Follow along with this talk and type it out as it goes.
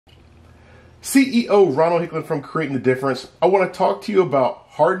CEO Ronald Hicklin from Creating the Difference. I want to talk to you about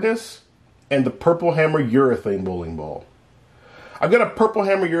Hardness and the Purple Hammer Urethane bowling ball. I've got a Purple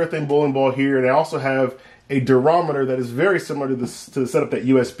Hammer Urethane bowling ball here, and I also have a durometer that is very similar to the setup that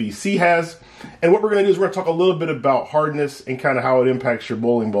USBC has. And what we're going to do is we're going to talk a little bit about hardness and kind of how it impacts your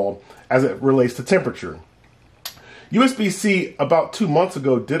bowling ball as it relates to temperature. USBC about 2 months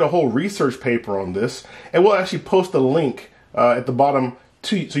ago did a whole research paper on this, and we'll actually post a link at the bottom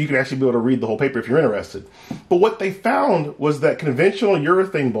so you can actually be able to read the whole paper if you're interested. But what they found was that conventional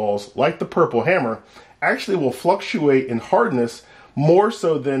urethane balls, like the Purple Hammer, actually will fluctuate in hardness more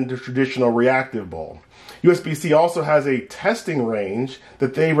so than the traditional reactive ball. USBC also has a testing range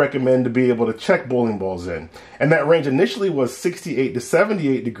that they recommend to be able to check bowling balls in. And that range initially was 68 to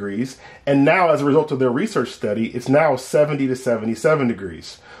 78 degrees, and now as a result of their research study, it's now 70 to 77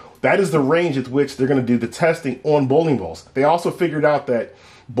 degrees. That is the range at which they're going to do the testing on bowling balls. They also figured out that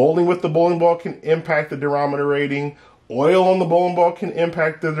bowling with the bowling ball can impact the durometer rating, oil on the bowling ball can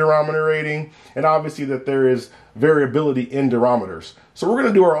impact the durometer rating, and obviously that there is variability in durometers. So we're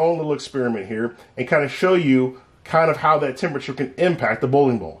going to do our own little experiment here and kind of show you kind of how that temperature can impact the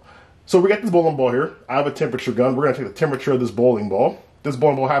bowling ball. So we got this bowling ball here. I have a temperature gun. We're going to take the temperature of this bowling ball. This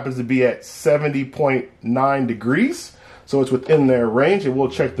bowling ball happens to be at 70.9 degrees. So it's within their range, and we'll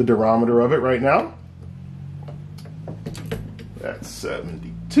check the durometer of it right now. That's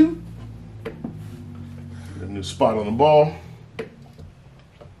 72. A new spot on the ball.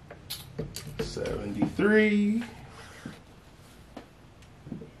 73.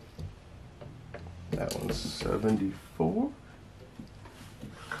 That one's 74.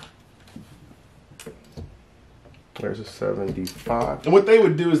 There's a 75. And what they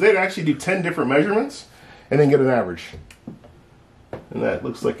would do is they'd actually do 10 different measurements and then get an average. And that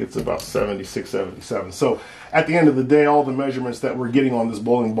looks like it's about 76, 77. So at the end of the day, all the measurements that we're getting on this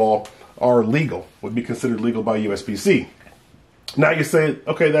bowling ball are legal, would be considered legal by USBC. Now you say,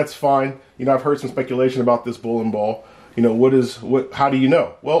 okay, that's fine. You know, I've heard some speculation about this bowling ball. You know, how do you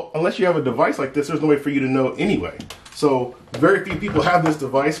know? Well, unless you have a device like this, there's no way for you to know anyway. So very few people have this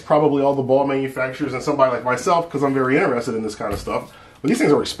device, probably all the ball manufacturers and somebody like myself, because I'm very interested in this kind of stuff. But these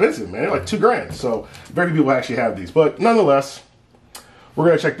things are expensive, man. They're like $2,000. So very few people actually have these. But nonetheless, we're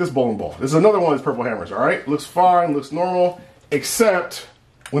going to check this bowling ball. This is another one of these Purple Hammers, all right? Looks fine, looks normal, except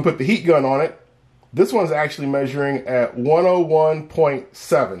when we put the heat gun on it, this one's actually measuring at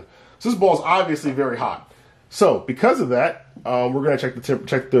 101.7. So this ball is obviously very hot. So because of that, we're going to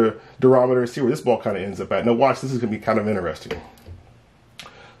check the durometer and see where this ball kind of ends up at. Now watch, this is going to be kind of interesting.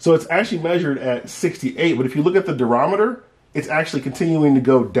 So it's actually measured at 68, but if you look at the durometer, it's actually continuing to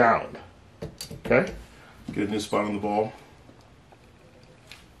go down. Okay, get a new spot on the ball.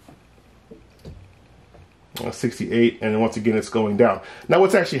 68, and then once again it's going down. Now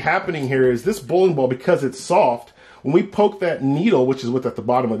what's actually happening here is this bowling ball, because it's soft, when we poke that needle, which is what's at the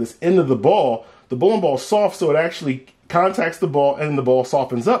bottom of this end of the bowling ball is soft, so it actually contacts the ball and the ball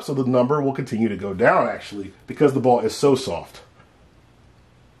softens up, so the number will continue to go down actually, because the ball is so soft.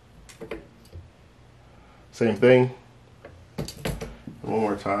 Same thing. One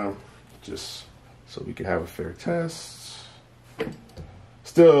more time, just so we can have a fair test.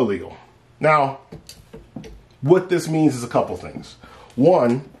 Still illegal. Now, what this means is a couple things.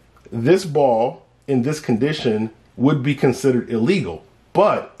 One, this ball in this condition would be considered illegal,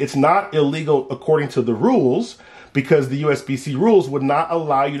 but it's not illegal according to the rules, because the USBC rules would not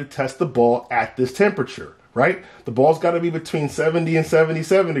allow you to test the ball at this temperature, right? The ball's got to be between 70 and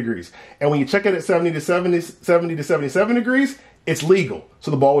 77 degrees. And when you check it at 70 to 77 degrees, it's legal.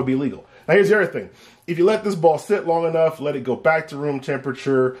 So the ball would be legal. Now here's the other thing. If you let this ball sit long enough, let it go back to room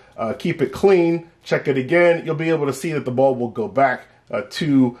temperature, keep it clean, check it again, you'll be able to see that the ball will go back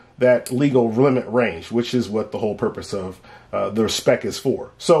to that legal limit range, which is what the whole purpose of the spec is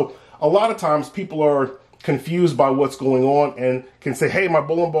for. So a lot of times people are confused by what's going on and can say, hey, my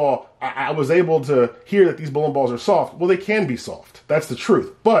bowling ball, I was able to hear that these bowling balls are soft. Well, they can be soft. That's the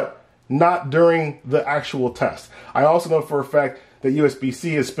truth, but not during the actual test. I also know for a fact that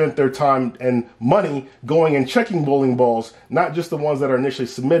USBC has spent their time and money going and checking bowling balls, not just the ones that are initially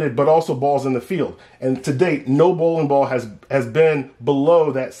submitted, but also balls in the field. And to date, no bowling ball has been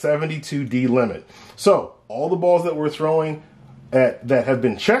below that 72D limit. So all the balls that we're throwing that have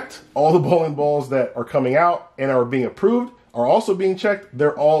been checked, all the bowling balls that are coming out and are being approved are also being checked.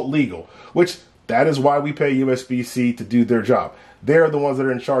 They're all legal, which that is why we pay USBC to do their job. They're the ones that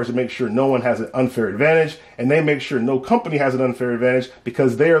are in charge to make sure no one has an unfair advantage, and they make sure no company has an unfair advantage,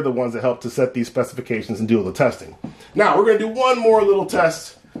 because they are the ones that help to set these specifications and do all the testing. Now, we're going to do one more little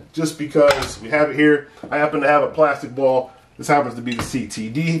test just because we have it here. I happen to have a plastic ball. This happens to be the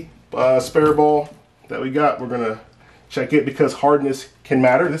CTD. spare ball that we got. We're going to check it because hardness can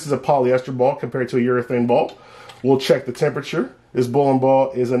matter. This is a polyester ball compared to a urethane ball. We'll check the temperature. This bowling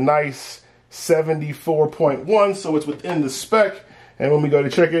ball is a nice 74.1, so it's within the spec. And when we go to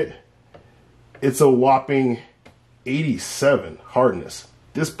check it, it's a whopping 87 hardness.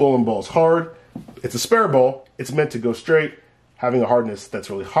 This bowling ball is hard. It's a spare ball. It's meant to go straight. Having a hardness that's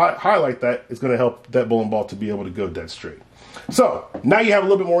really high like that is going to help that bowling ball to be able to go dead straight. So now you have a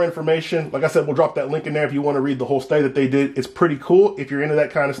little bit more information. Like I said, we'll drop that link in there if you want to read the whole study that they did. It's pretty cool if you're into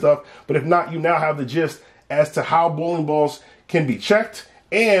that kind of stuff. But if not, you now have the gist as to how bowling balls can be checked.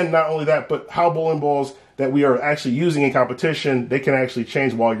 And not only that, but how bowling balls that we are actually using in competition, they can actually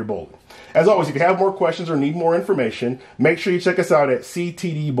change while you're bowling. As always, if you have more questions or need more information, make sure you check us out at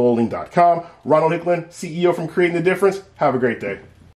ctdbowling.com. Ronald Hicklin, CEO from Creating the Difference. Have a great day.